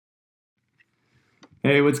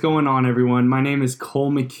Hey, what's going on, everyone? My name is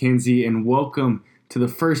Cole McKenzie, and welcome to the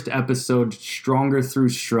first episode, Stronger Through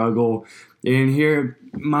Struggle. And here,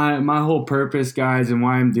 my whole purpose, guys, and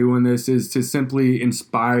why I'm doing this is to simply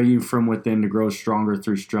inspire you from within to grow stronger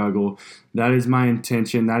through struggle. That is my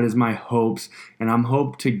intention. That is my hopes. And I'm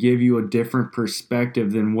hope to give you a different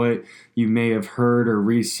perspective than what you may have heard or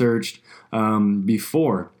researched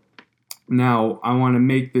before. Now, I want to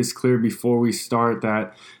make this clear before we start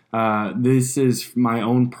that this is my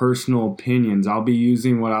own personal opinions. I'll be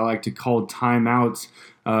using what I like to call timeouts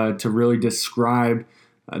to really describe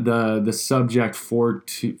the subject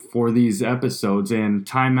for these episodes. And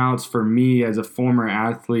timeouts for me as a former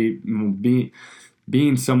athlete,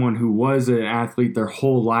 being someone who was an athlete their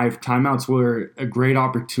whole life, timeouts were a great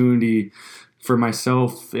opportunity for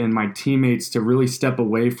myself and my teammates to really step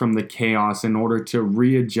away from the chaos in order to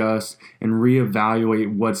readjust and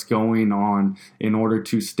reevaluate what's going on in order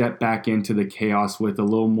to step back into the chaos with a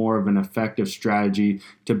little more of an effective strategy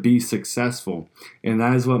to be successful. And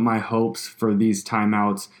that is what my hopes for these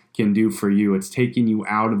timeouts can do for you. It's taking you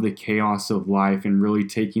out of the chaos of life and really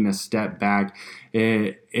taking a step back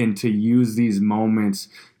and to use these moments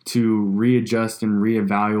to readjust and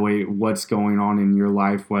reevaluate what's going on in your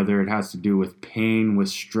life, whether it has to do with pain, with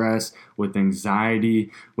stress, with anxiety,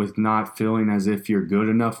 with not feeling as if you're good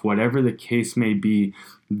enough, whatever the case may be.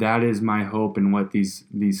 That is my hope and what these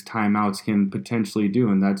timeouts can potentially do.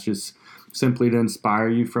 And that's just simply to inspire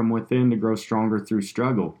you from within to grow stronger through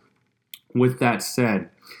struggle. With that said,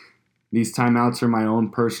 these timeouts are my own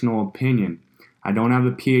personal opinion. I don't have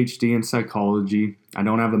a PhD in psychology. I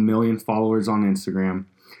don't have 1 million followers on Instagram.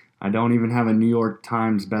 I don't even have a New York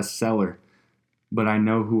Times bestseller, but I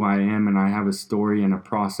know who I am and I have a story and a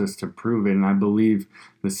process to prove it. And I believe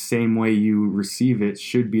the same way you receive it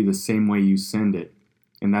should be the same way you send it.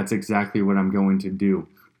 And that's exactly what I'm going to do.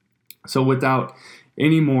 So without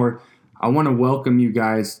any more, I want to welcome you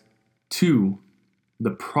guys to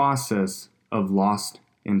the process of Lost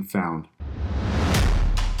and Found.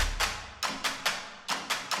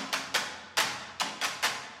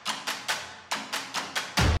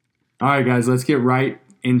 All right, guys, let's get right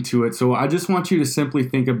into it. So I just want you to simply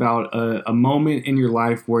think about a moment in your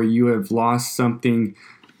life where you have lost something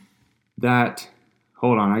that,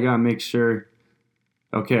 hold on, I got to make sure.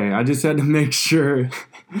 Okay, I just had to make sure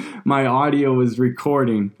my audio was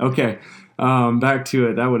recording. Okay, back to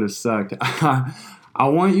it. That would have sucked. I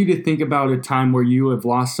want you to think about a time where you have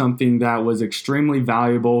lost something that was extremely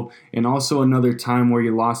valuable, and also another time where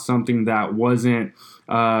you lost something that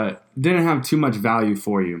didn't have too much value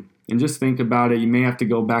for you. And just think about it. You may have to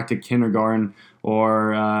go back to kindergarten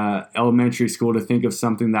or elementary school to think of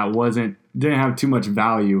something that didn't have too much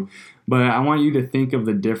value. But I want you to think of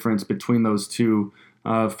the difference between those two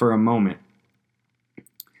for a moment.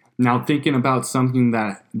 Now, thinking about something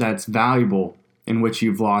that's valuable in which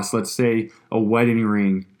you've lost, let's say a wedding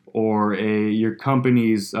ring or your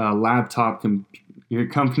company's laptop,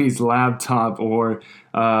 or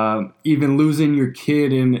even losing your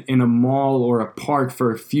kid in a mall or a park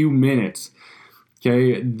for a few minutes.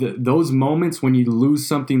 Okay, those moments when you lose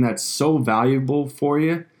something that's so valuable for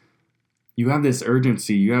you, you have this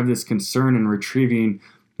urgency, you have this concern in retrieving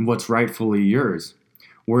what's rightfully yours.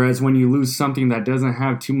 Whereas when you lose something that doesn't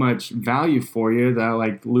have too much value for you, that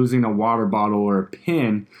like losing a water bottle or a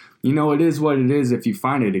pen, it is what it is if you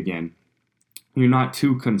find it again. You're not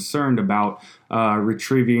too concerned about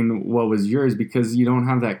retrieving what was yours because you don't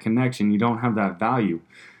have that connection. You don't have that value.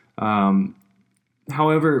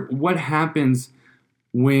 However, what happens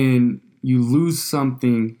when you lose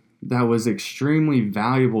something that was extremely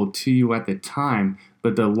valuable to you at the time,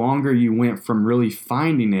 but the longer you went from really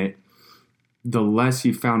finding it, the less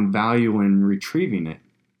you found value in retrieving it?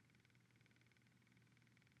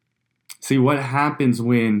 See, what happens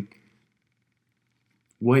when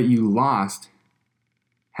what you lost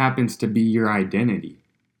happens to be your identity,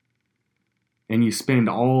 and you spend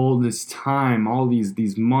all this time, all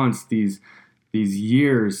these months, these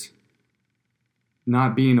years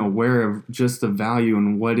not being aware of just the value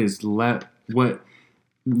and what is left, what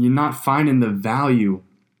you're not finding the value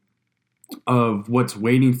of what's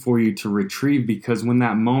waiting for you to retrieve, because when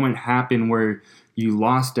that moment happened where you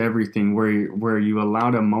lost everything, where you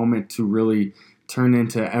allowed a moment to really turn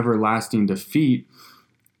into everlasting defeat,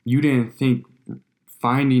 you didn't think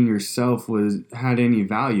finding yourself had any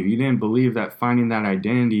value. You didn't believe that finding that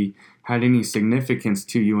identity had any significance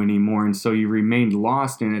to you anymore, and so you remained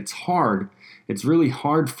lost. And it's hard. It's really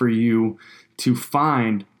hard for you to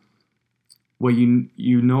find what you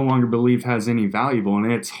no longer believe has any value,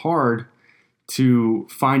 and it's hard to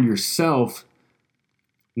find yourself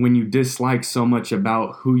when you dislike so much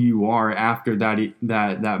about who you are after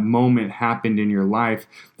that moment happened in your life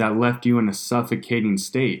that left you in a suffocating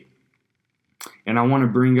state. And I want to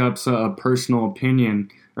bring up a personal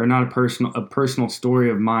opinion, or not a personal story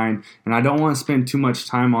of mine. And I don't want to spend too much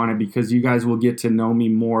time on it because you guys will get to know me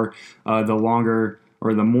more the longer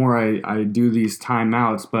or the more I do these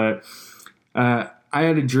timeouts. But I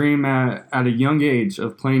had a dream at a young age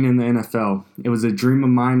of playing in the NFL. It was a dream of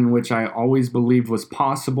mine in which I always believed was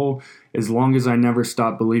possible as long as I never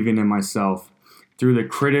stopped believing in myself. Through the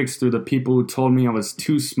critics, through the people who told me I was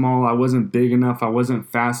too small, I wasn't big enough, I wasn't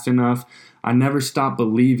fast enough, I never stopped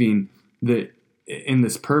believing that in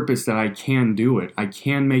this purpose that I can do it. I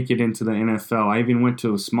can make it into the NFL. I even went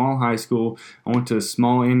to a small high school. I went to a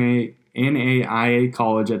small NAIA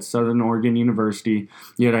college at Southern Oregon University,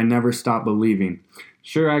 yet I never stopped believing.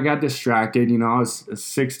 Sure, I got distracted. I was a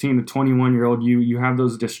 16 to 21-year-old. You have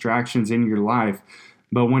those distractions in your life.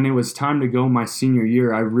 But when it was time to go my senior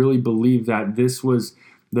year, I really believed that this was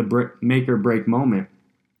the make or break moment.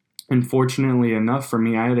 And fortunately enough for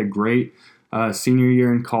me, I had a great senior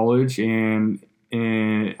year in college, and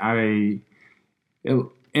I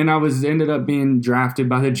ended up being drafted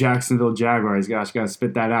by the Jacksonville Jaguars. Gosh, gotta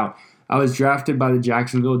spit that out. I was drafted by the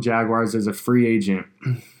Jacksonville Jaguars as a free agent.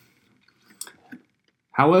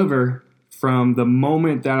 However, from the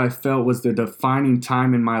moment that I felt was the defining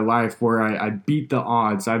time in my life where I beat the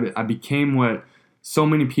odds, I became what so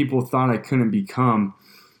many people thought I couldn't become.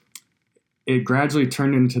 It gradually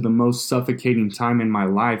turned into the most suffocating time in my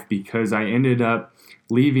life because I ended up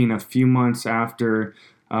leaving a few months after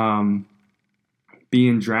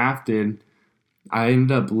being drafted. I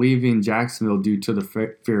ended up leaving Jacksonville due to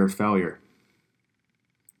the fear of failure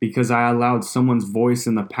because I allowed someone's voice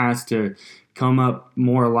in the past to come up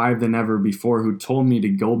more alive than ever before, who told me to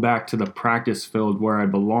go back to the practice field where I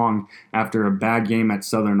belong after a bad game at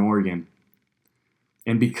Southern Oregon.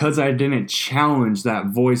 And because I didn't challenge that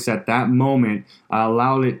voice at that moment, I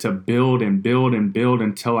allowed it to build and build and build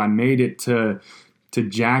until I made it to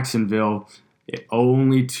Jacksonville,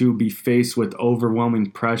 only to be faced with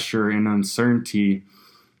overwhelming pressure and uncertainty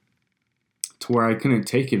to where I couldn't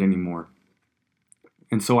take it anymore.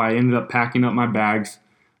 And so I ended up packing up my bags,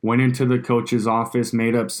 went into the coach's office,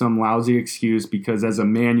 made up some lousy excuse because as a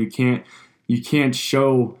man, you can't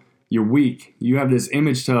show you're weak. You have this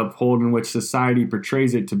image to uphold in which society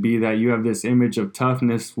portrays it to be, that you have this image of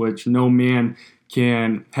toughness, which no man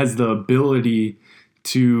has the ability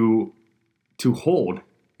to hold.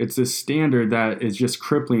 It's a standard that is just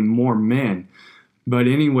crippling more men. But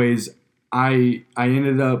anyways, I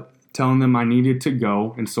ended up telling them I needed to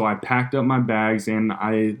go, and so I packed up my bags and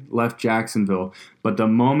I left Jacksonville. But the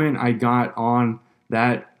moment I got on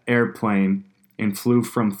that airplane and flew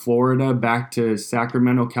from Florida back to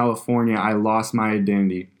Sacramento, California, I lost my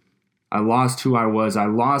identity. I lost who I was. I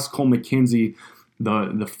lost Cole McKenzie,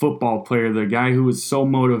 the football player, the guy who was so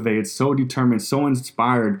motivated, so determined, so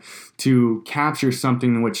inspired to capture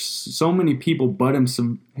something in which so many people but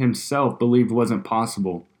himself believed wasn't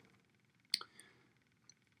possible.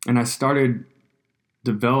 And I started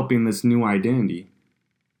developing this new identity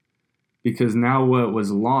because now what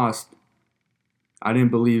was lost, I didn't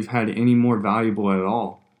believe had any more valuable at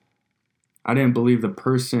all. I didn't believe the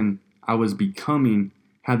person I was becoming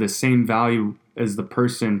had the same value as the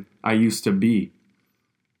person I used to be.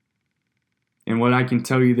 And what I can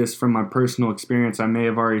tell you this from my personal experience, I may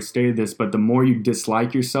have already stated this, but the more you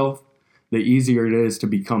dislike yourself, the easier it is to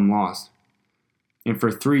become lost. And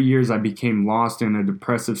for 3 years, I became lost in a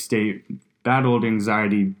depressive state, battled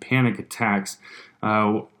anxiety, panic attacks,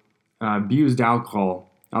 abused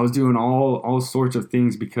alcohol. I was doing all sorts of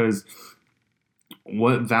things because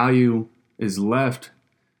what value is left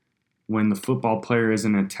when the football player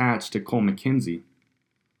isn't attached to Cole McKenzie?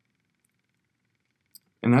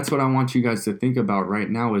 And that's what I want you guys to think about right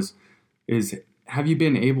now is have you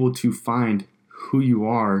been able to find who you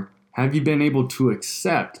are? Have you been able to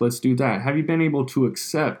accept? Let's do that. Have you been able to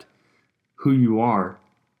accept who you are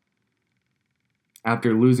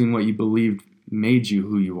after losing what you believed made you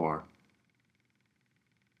who you are?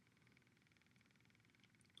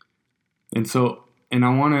 And I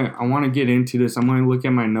want to get into this. I'm going to look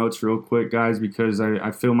at my notes real quick, guys, because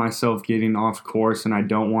I feel myself getting off course, and I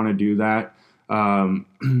don't want to do that.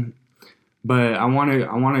 But I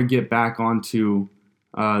want to get back onto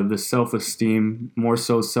the self-esteem, more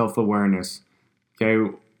so self-awareness.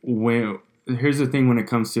 Okay, here's the thing when it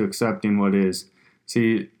comes to accepting what is.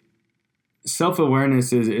 See,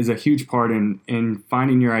 self-awareness is a huge part in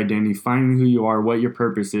finding your identity, finding who you are, what your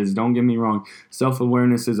purpose is. Don't get me wrong.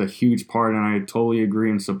 Self-awareness is a huge part, and I totally agree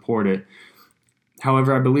and support it.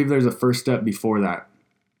 However, I believe there's a first step before that.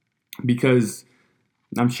 because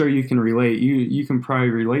I'm sure you can relate. You can probably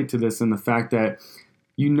relate to this in the fact that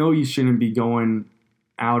you shouldn't be going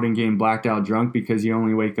out and getting blacked out drunk because you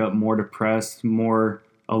only wake up more depressed, more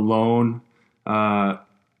alone, uh,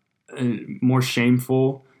 more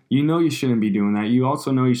shameful. You shouldn't be doing that. You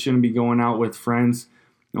also know you shouldn't be going out with friends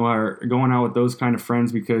or going out with those kind of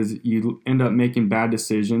friends because you end up making bad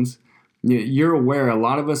decisions. You're aware, a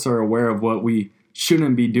lot of us are aware of what we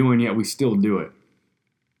shouldn't be doing, yet we still do it.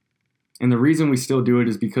 And the reason we still do it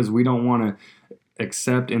is because we don't want to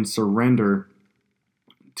accept and surrender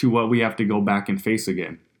to what we have to go back and face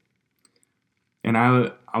again. And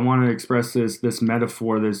I want to express this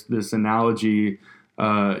metaphor, this analogy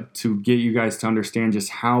to get you guys to understand just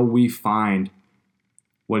how we find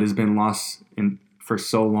what has been lost for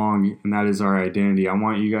so long, and that is our identity. I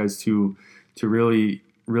want you guys to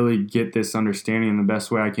really get this understanding, and the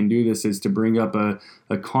best way I can do this is to bring up a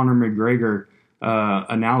Conor McGregor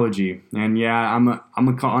analogy. And yeah, I'm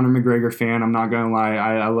a Conor McGregor fan. I'm not gonna lie.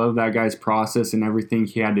 I love that guy's process and everything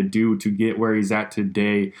he had to do to get where he's at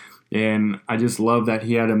today. And I just love that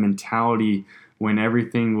he had a mentality when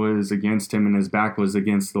everything was against him and his back was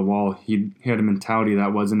against the wall. He had a mentality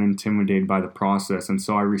that wasn't intimidated by the process. And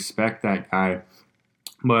so I respect that guy.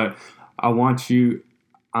 But I'm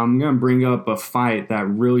going to bring up a fight that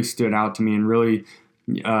really stood out to me and really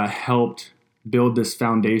helped build this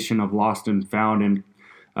foundation of lost and found. And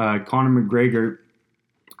Conor McGregor,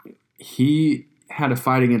 he had a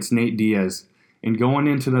fight against Nate Diaz. And going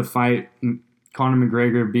into the fight, Conor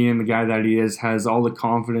McGregor, being the guy that he is, has all the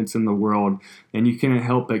confidence in the world. And you couldn't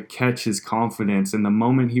help but catch his confidence. And the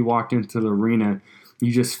moment he walked into the arena,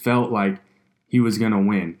 you just felt like he was going to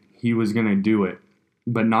win. He was going to do it.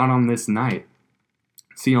 But not on this night.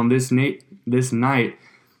 See, on this night,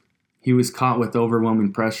 he was caught with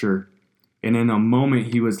overwhelming pressure. And in a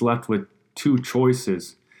moment, he was left with two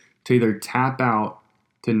choices: to either tap out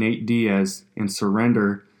to Nate Diaz and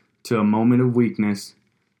surrender to a moment of weakness,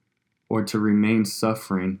 or to remain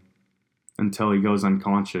suffering until he goes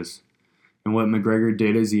unconscious. And what McGregor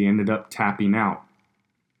did is he ended up tapping out.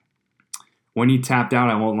 When he tapped out,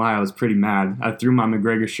 I won't lie, I was pretty mad. I threw my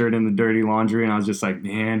McGregor shirt in the dirty laundry, and I was just like,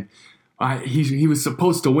 man, he was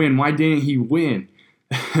supposed to win. Why didn't he win?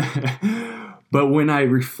 But when I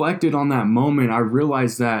reflected on that moment, I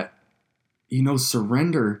realized that,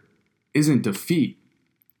 surrender isn't defeat.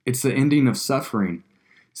 It's the ending of suffering.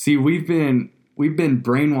 See, we've been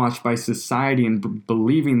brainwashed by society and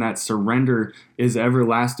believing that surrender is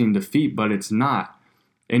everlasting defeat, but it's not.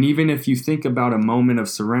 And even if you think about a moment of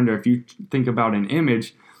surrender, if you think about an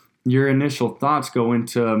image, your initial thoughts go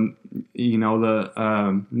into,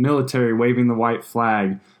 the military waving the white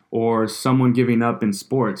flag or someone giving up in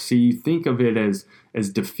sports. See, you think of it as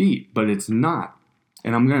defeat, but it's not.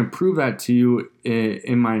 And I'm going to prove that to you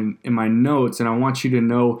in my notes. And I want you to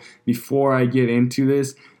know, before I get into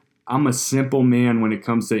this, I'm a simple man when it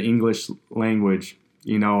comes to English language.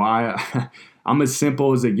 I'm as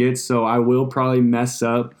simple as it gets, so I will probably mess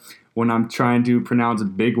up when I'm trying to pronounce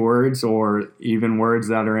big words or even words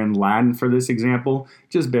that are in Latin for this example.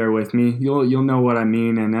 Just bear with me. You'll know what I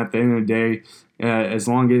mean. And at the end of the day, as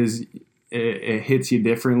long as it hits you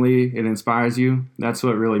differently, it inspires you, that's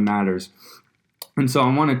what really matters. And so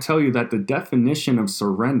I want to tell you that the definition of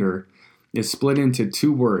surrender is split into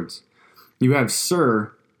two words. You have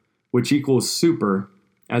sur, which equals super,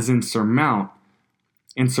 as in surmount.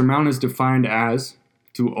 And surmount is defined as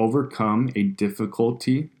to overcome a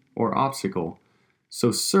difficulty or obstacle.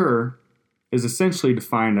 So sur is essentially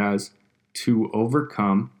defined as to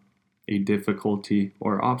overcome a difficulty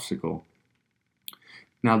or obstacle.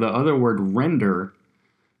 Now the other word render,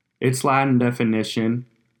 its Latin definition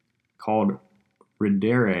called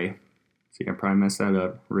redere. See, I probably messed that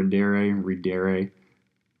up. Redere.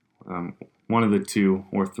 One of the two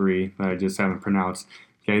or three that I just haven't pronounced.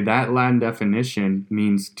 Okay, that Latin definition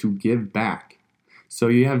means to give back. So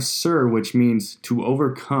you have sur, which means to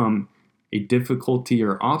overcome a difficulty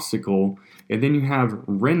or obstacle, and then you have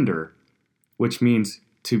render, which means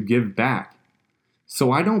to give back.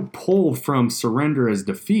 So I don't pull from surrender as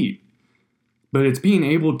defeat, but it's being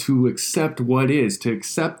able to accept what is, to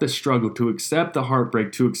accept the struggle, to accept the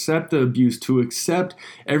heartbreak, to accept the abuse, to accept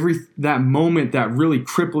that moment that really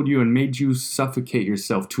crippled you and made you suffocate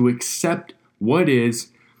yourself, to accept what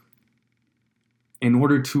is in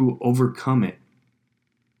order to overcome it.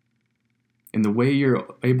 And the way you're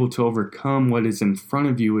able to overcome what is in front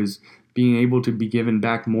of you is being able to be given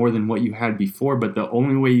back more than what you had before. But the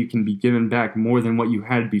only way you can be given back more than what you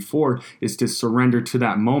had before is to surrender to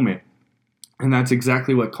that moment. And that's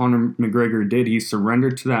exactly what Conor McGregor did. He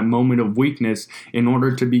surrendered to that moment of weakness in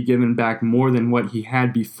order to be given back more than what he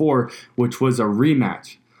had before, which was a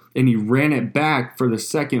rematch. And he ran it back for the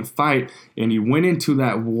second fight, and he went into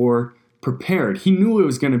that war prepared. He knew it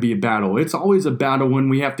was going to be a battle. It's always a battle when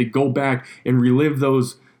we have to go back and relive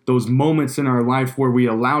those moments in our life where we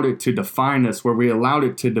allowed it to define us, where we allowed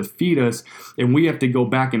it to defeat us, and we have to go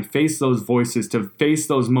back and face those voices, to face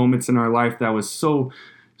those moments in our life that was so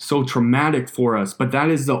traumatic for us. But that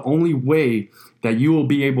is the only way that you will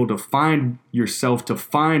be able to find yourself, to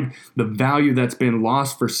find the value that's been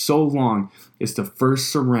lost for so long, is to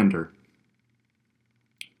first surrender,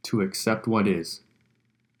 to accept what is,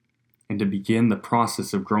 and to begin the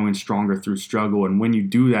process of growing stronger through struggle. And when you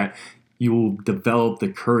do that, you will develop the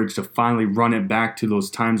courage to finally run it back to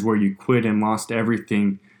those times where you quit and lost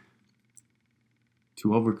everything,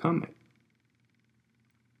 to overcome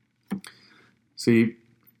it. See,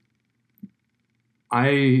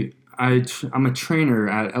 I'm a trainer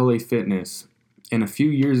at LA Fitness, and a few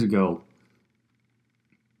years ago,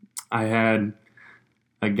 I had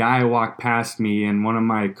a guy walk past me, and one of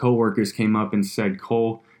my coworkers came up and said,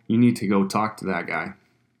 "Cole, you need to go talk to that guy.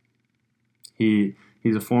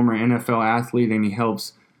 He's a former NFL athlete, and he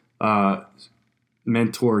helps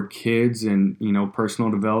mentor kids and personal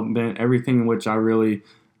development, everything in which I was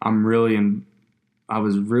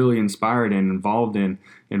really inspired and involved in,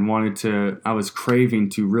 and I was craving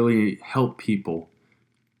to really help people.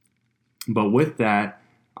 But with that,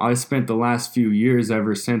 I spent the last few years,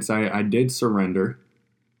 ever since I did surrender,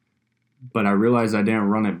 but I realized I didn't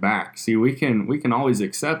run it back. See, we can always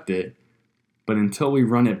accept it, but until we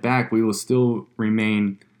run it back, we will still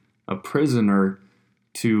remain a prisoner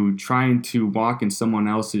to trying to walk in someone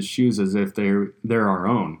else's shoes as if they're our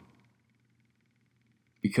own.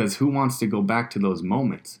 Because who wants to go back to those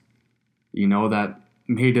moments, that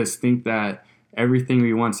made us think that everything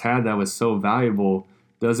we once had that was so valuable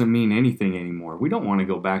doesn't mean anything anymore? We don't want to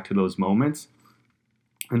go back to those moments.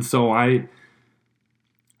 And so I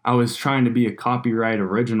was trying to be a copyright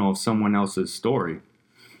original of someone else's story.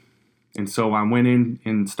 And so I went in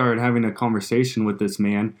and started having a conversation with this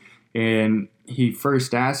man, and he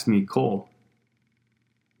first asked me, "Cole,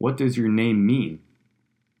 what does your name mean?"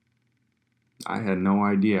 I had no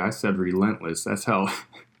idea. I said relentless. That's how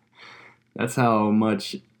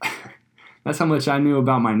much I knew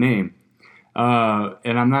about my name.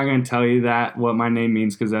 And I'm not going to tell you what my name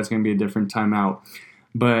means, because that's going to be a different timeout.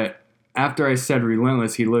 But after I said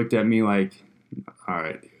relentless, he looked at me like, "All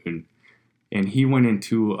right, dude." And he went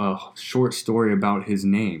into a short story about his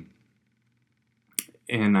name.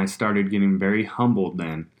 And I started getting very humbled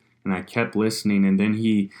then. And I kept listening. And then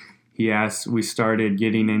he asked, we started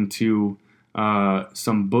getting into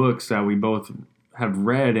some books that we both have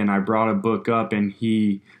read. And I brought a book up, and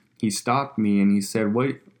he stopped me and he said,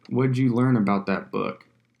 "What did you learn about that book?"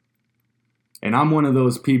 And I'm one of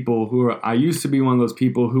those people I used to be one of those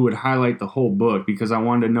people who would highlight the whole book, because I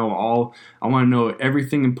wanted to know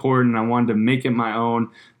everything important. I wanted to make it my own,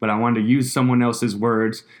 but I wanted to use someone else's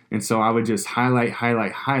words. And so I would just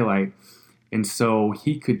highlight. And so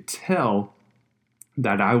he could tell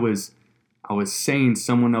that I was saying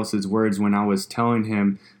someone else's words when I was telling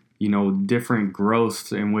him, different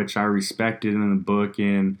growths in which I respected in the book,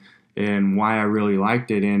 and why I really liked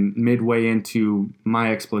it. And midway into my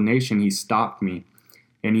explanation, he stopped me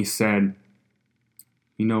and he said,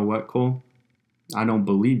 "You know what, Cole? I don't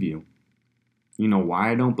believe you. You know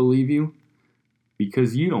why I don't believe you?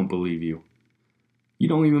 Because you don't believe you. You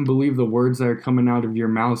don't even believe the words that are coming out of your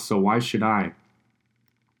mouth, so why should I?"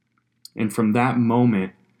 And from that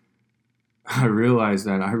moment, I realized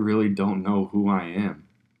that I really don't know who I am.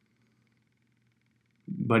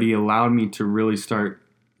 But he allowed me to really start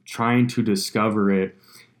trying to discover it,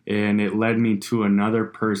 and it led me to another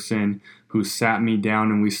person who sat me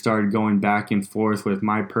down, and we started going back and forth with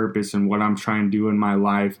my purpose and what I'm trying to do in my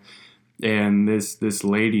life. And this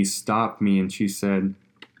lady stopped me and she said,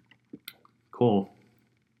 "Cole,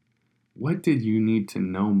 what did you need to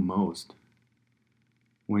know most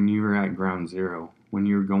when you were at ground zero, when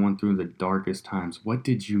you were going through the darkest times? What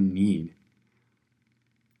did you need?"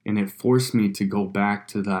 And it forced me to go back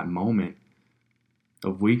to that moment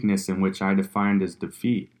of weakness in which I defined as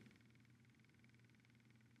defeat.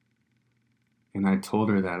 And I told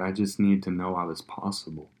her that I just needed to know I was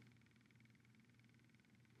possible.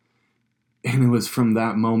 And it was from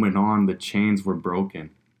that moment on the chains were broken.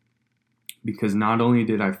 Because not only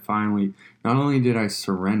did I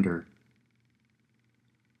surrender,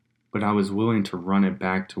 but I was willing to run it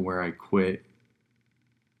back to where I quit.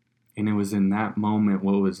 And it was in that moment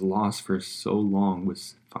what was lost for so long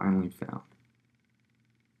was finally found.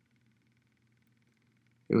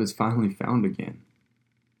 it was finally found again.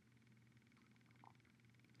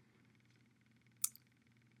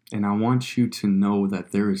 And I want you to know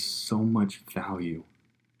that there is so much value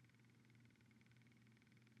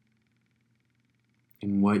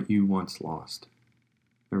in what you once lost.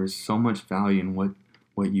 There is so much value in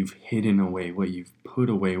what you've hidden away, what you've put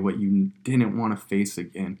away, what you didn't want to face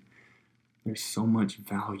again. There's so much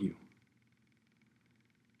value.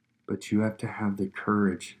 But you have to have the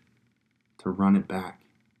courage to run it back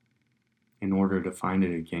in order to find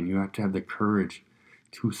it again. You have to have the courage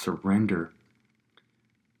to surrender.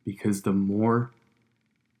 Because the more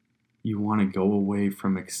you want to go away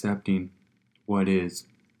from accepting what is,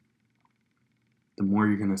 the more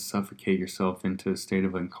you're going to suffocate yourself into a state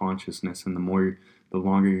of unconsciousness, and the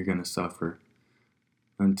longer you're going to suffer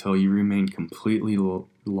until you remain completely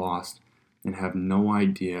lost and have no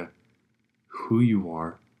idea who you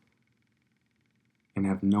are and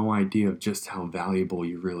have no idea of just how valuable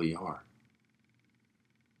you really are.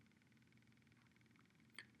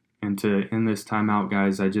 And to end this time out,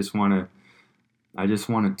 guys, I just want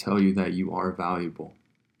to tell you that you are valuable.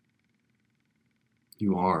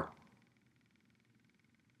 You are.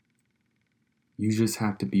 You just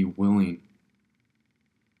have to be willing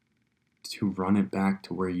to run it back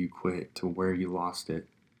to where you quit, to where you lost it.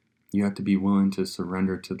 You have to be willing to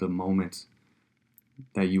surrender to the moments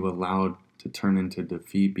that you allowed to turn into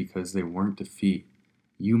defeat, because they weren't defeat.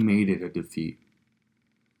 You made it a defeat.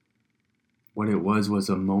 What it was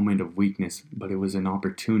a moment of weakness, but it was an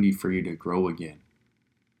opportunity for you to grow again.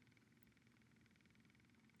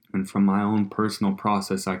 And from my own personal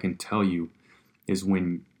process, I can tell you is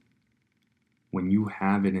when you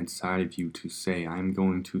have it inside of you to say, I'm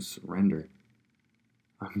going to surrender.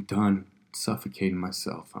 I'm done suffocating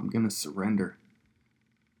myself. I'm going to surrender.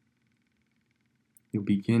 You'll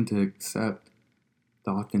begin to accept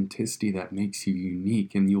the authenticity that makes you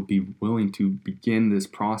unique, and you'll be willing to begin this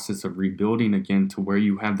process of rebuilding again to where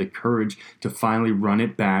you have the courage to finally run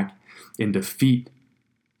it back and defeat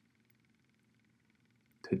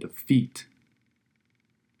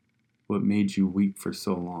what made you weak for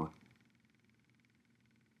so long.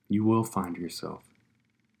 You will find yourself.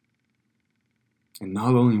 And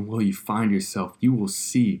not only will you find yourself, you will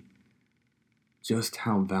see just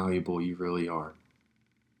how valuable you really are.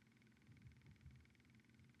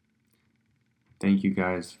 Thank you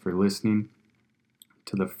guys for listening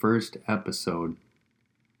to the first episode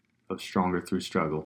of Stronger Through Struggle.